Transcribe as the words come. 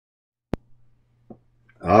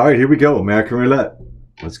All right, here we go. American roulette.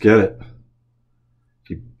 Let's get it.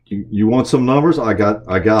 You want some numbers? I got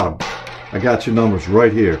them. I got your numbers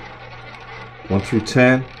right here. 1 through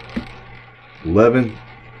 10, 11,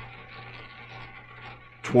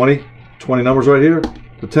 20. 20 numbers right here.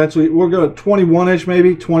 Potentially, we're going to 21-ish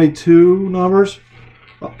maybe, 22 numbers.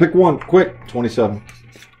 Pick one, quick. 27.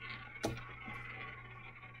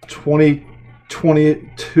 20,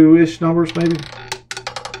 22-ish numbers maybe.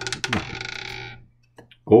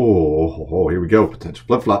 Oh, here we go. Potential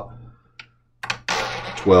flip-flop.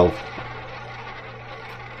 12.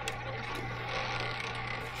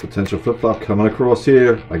 Potential flip-flop coming across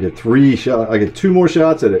here. I get 3 shots. I get 2 more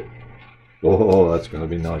shots at it. Oh, that's going to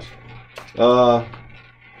be nice.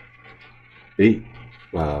 8.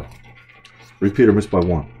 Wow. Repeater missed by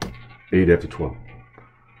 1. 8 after 12.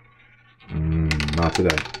 Not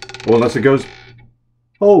today. Well, unless it goes.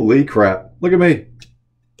 Holy crap. Look at me.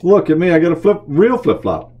 Look at me. I got a real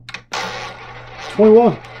flip-flop.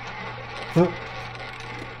 21. Huh.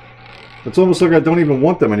 It's almost like I don't even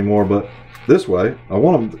want them anymore, but this way, I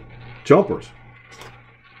want them jumpers.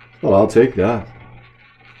 Well, I'll take that.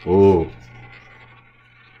 Oh.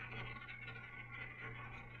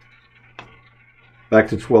 Back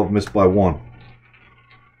to 12, missed by 1.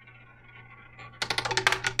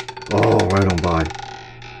 Oh, right on by.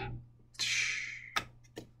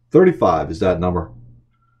 35 is that number.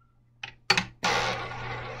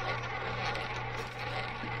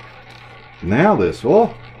 Now this.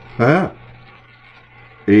 Oh.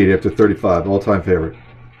 8 after 35, all-time favorite.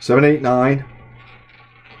 7, 8, 9,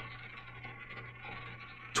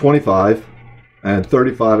 25, and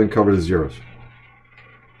 35 and cover the zeros.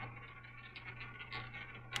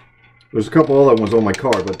 There's a couple other ones on my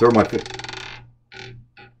card, but they're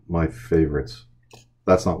my favorites.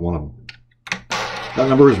 That's not one of them. That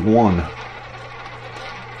number is 1.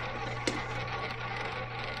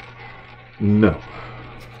 No.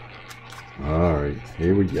 All right,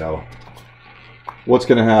 here we go. What's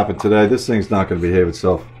going to happen today? This thing's not going to behave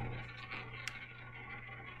itself.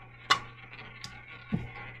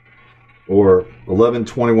 Or 11,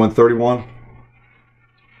 21, 31.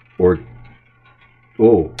 Or,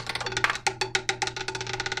 oh.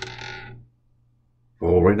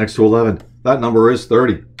 Oh, right next to 11. That number is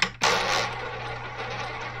 30.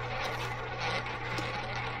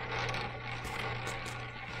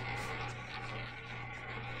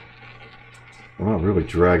 We're not really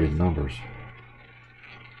dragging numbers.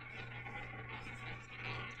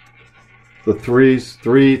 The 3s,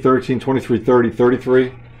 3, 13, 23, 30,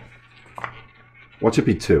 33. Watch it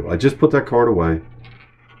be 2. I just put that card away.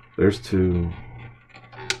 There's 2.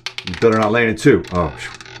 You better not land in 2. Oh,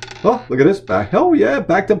 oh, look at this. Back. Hell yeah,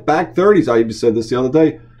 back-to-back 30s. I even said this the other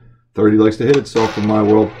day. 30 likes to hit itself in my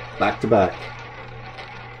world. Back-to-back.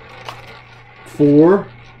 4,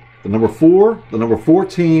 the number 4, the number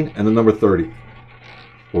 14, and the number 30.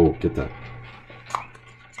 Oh, get that.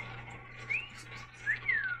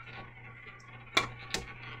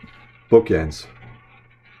 Bookends.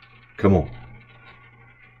 Come on.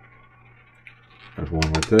 There's one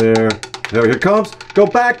right there. There it comes. Go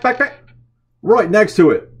back, back, back. Right next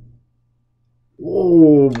to it.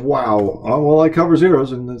 Oh, wow. Oh, well, I cover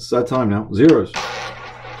zeros, and it's that time now. Zeros.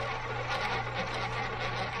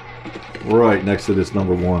 Right next to this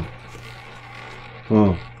number 1.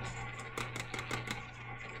 Huh.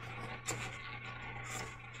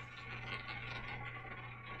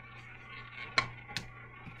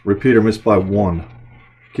 Repeater missed by 1.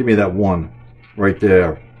 Give me that 1 right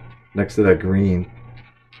there next to that green.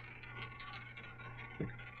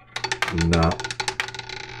 No.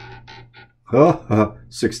 Oh,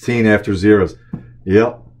 16 after zeros.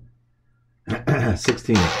 Yep.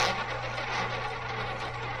 16.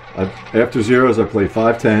 After zeros, I play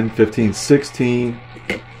 5, 10, 15, 16,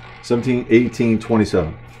 17, 18,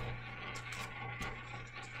 27.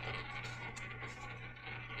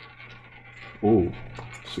 Oh.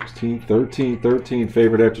 16, 13, 13,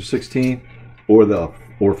 favorite after 16,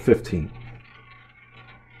 or 15.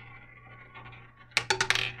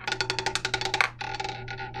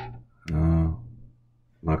 No,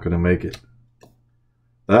 not going to make it.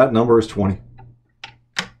 That number is 20.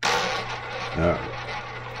 All right.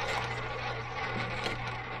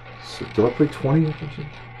 So, do I play 20 after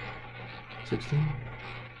 16?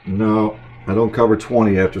 No, I don't cover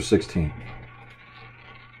 20 after 16.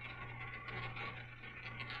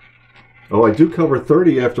 Oh, I do cover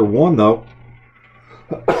 30 after 1, though.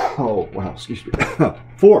 Oh, wow, excuse me.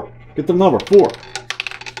 4. Get the number, 4.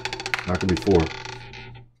 Not going to be 4.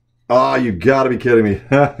 Oh, you got to be kidding me.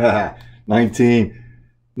 19.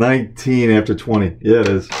 19 after 20. Yeah, it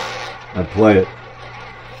is. I'd play it.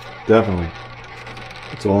 Definitely.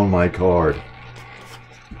 It's on my card.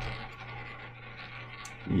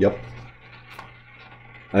 Yep.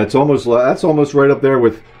 That's almost right up there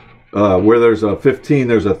with where there's a 15,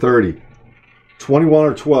 there's a 30. 21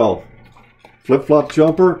 or 12. Flip-flop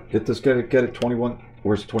jumper. Get this guy to get it. 21.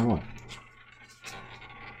 Where's 21?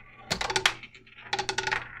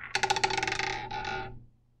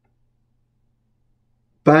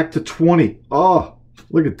 Back to 20. Oh,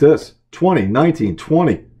 look at this. 20, 19,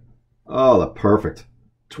 20. Oh, that's perfect.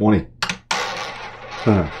 20.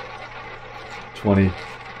 20.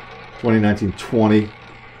 2019, 20.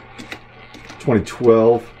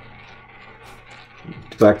 2012.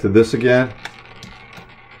 Back to this again.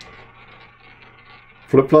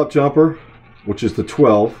 Flip-flop jumper, which is the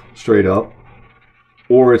 12, straight up.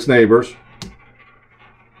 Or its neighbors.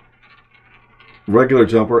 Regular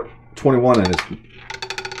jumper, 21 and its...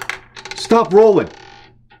 Stop rolling!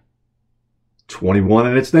 21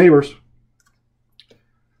 and its neighbors.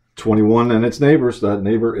 21 and its neighbors. That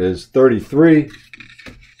neighbor is 33.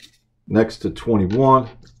 Next to 21.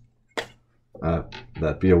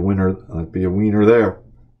 That'd be a winner. That'd be a wiener there.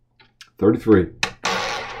 33.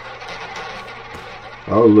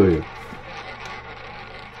 Hallelujah.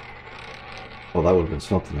 Oh, that would have been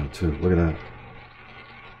something though too. Look at that.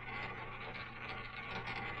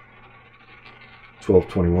 12,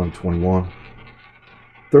 21, 21.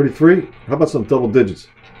 33. How about some double digits?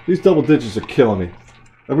 These double digits are killing me.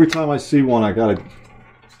 Every time I see one, I gotta...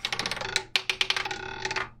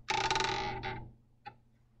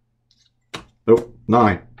 Nope.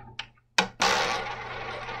 9.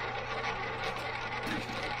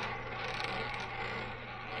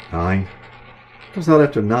 9. Comes out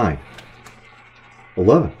after 9.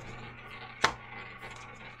 11.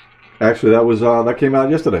 Actually, that came out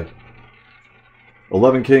yesterday.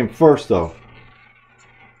 11 came first, though.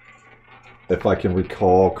 If I can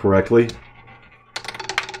recall correctly.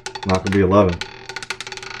 Not going to be 11.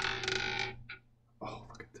 Oh,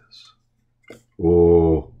 look at this.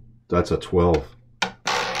 Whoa. That's a 12.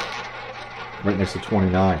 Right next to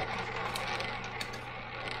 29.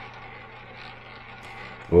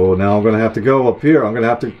 Oh, now I'm going to have to go up here. I'm going to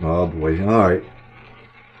have to... Oh, boy. All right.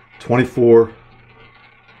 24.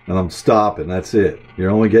 And I'm stopping. That's it.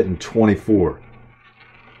 You're only getting 24.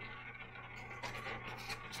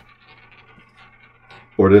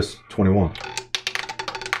 Or this, 21.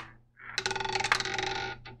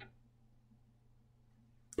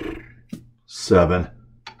 Seven.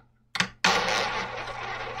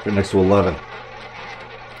 Right next to 11.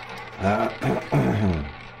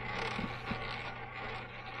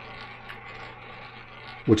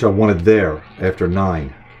 Which I wanted there after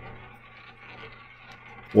 9.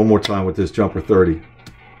 One more time with this jumper 30.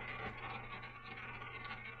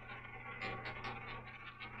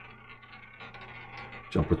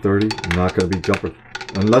 Jumper 30. Not going to be jumper...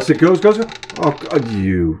 Unless it goes. Oh, God,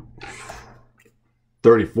 you...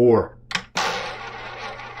 34.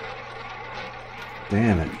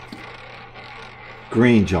 Damn it.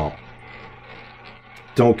 Green jump.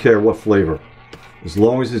 Don't care what flavor. As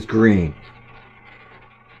long as it's green.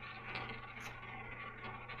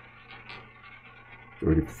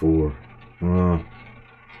 34.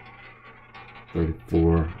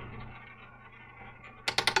 34.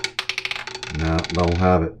 No, don't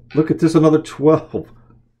have it. Look at this, another 12.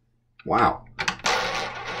 Wow.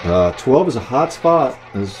 12 is a hot spot.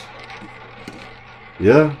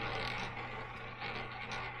 Yeah.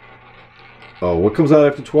 Oh, what comes out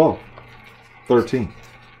after 12? 13.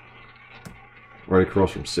 Right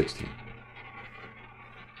across from 16.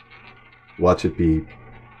 Watch it be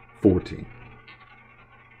 14.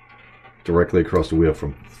 Directly across the wheel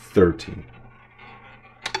from 13.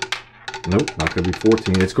 Nope, not going to be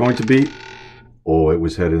 14. It's going to be... Oh, it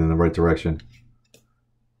was headed in the right direction.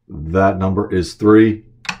 That number is 3.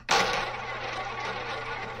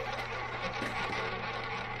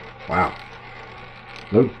 Wow.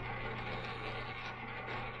 Nope.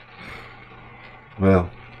 Well,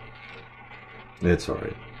 it's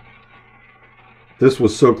alright. This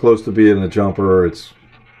was so close to being a jumper, it's...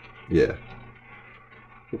 Yeah.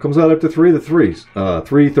 What comes out after 3? The 3s.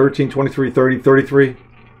 3, 13, 23, 30, 33.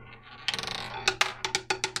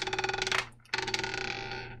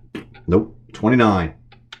 Nope. 29.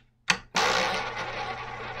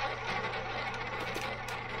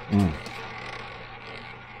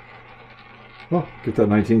 Oh, get that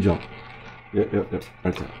 19 jump. Yep.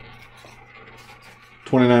 Right there.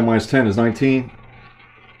 29 minus 10 is 19.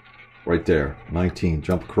 Right there. 19.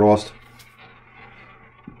 Jump across.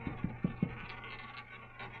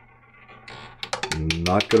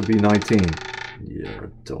 Not going to be 19. You're a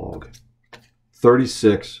dog.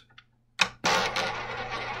 36.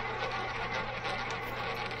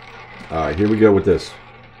 All right, here we go with this.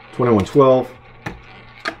 2112.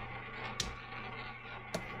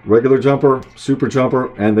 Regular jumper, super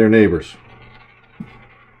jumper, and their neighbors.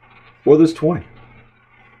 Or this 20.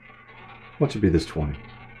 What should be this 20?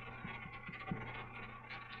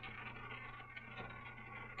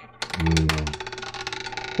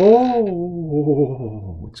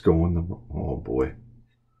 Oh, it's going number. Oh boy.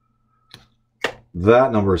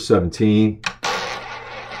 That number is 17.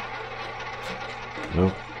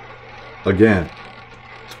 Nope. Again.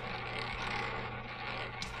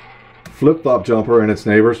 Flip-flop jumper and its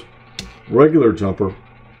neighbors. Regular jumper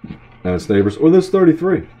and its neighbors. Or this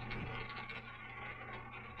 33.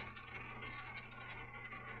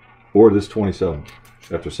 Or this 27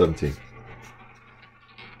 after 17.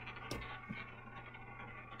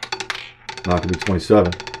 Not going to be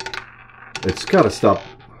 27. It's got to stop.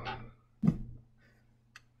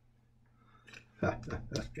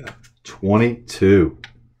 22.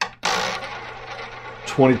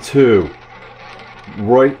 22.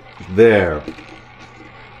 Right there.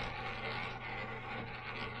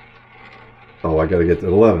 Oh, I got to get to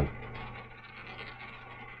 11.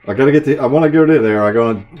 I got to get to, I want to go to there. I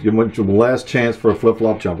got to give them the last chance for a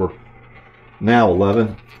flip-flop jumper. Now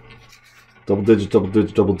 11. Double digit, double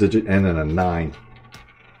digit, double digit, and then a 9.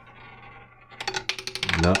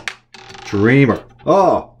 No. Dreamer.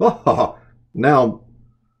 Oh. Now,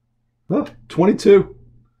 22.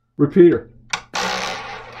 Repeater.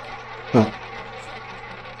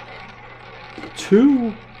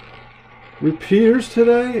 2 repeaters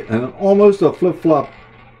today, and almost a flip-flop.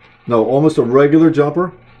 No, almost a regular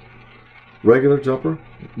jumper. Regular jumper.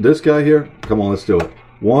 This guy here. Come on, let's do it.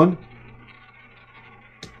 1.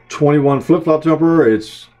 21 flip-flop jumper.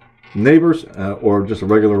 It's neighbors, or just a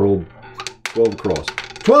regular old 12 across.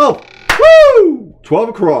 12! Woo! 12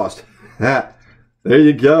 across. There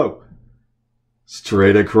you go.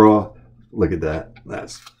 Straight across. Look at that.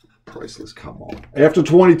 That's priceless. Come on. After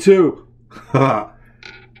 22.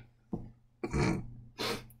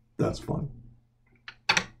 That's fun.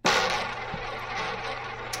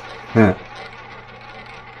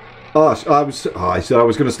 Oh, I said I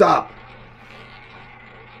was going to stop.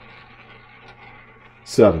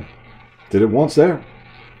 7. Did it once there.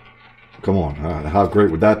 Come on. How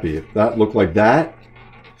great would that be? If that looked like that,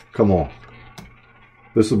 come on.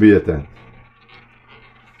 This will be it then.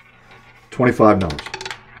 25 numbers.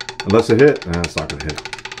 Unless it hit, it's not going to hit.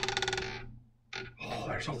 Oh,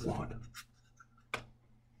 there's a 1.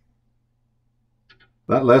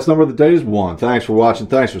 That last number of the day is 1. Thanks for watching.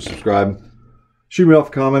 Thanks for subscribing. Shoot me off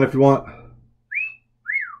a comment if you want.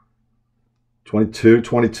 22,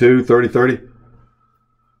 22, 30, 30.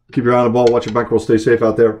 Keep your eye on the ball. Watch your bankroll. Stay safe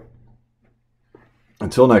out there.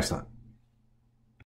 Until next time.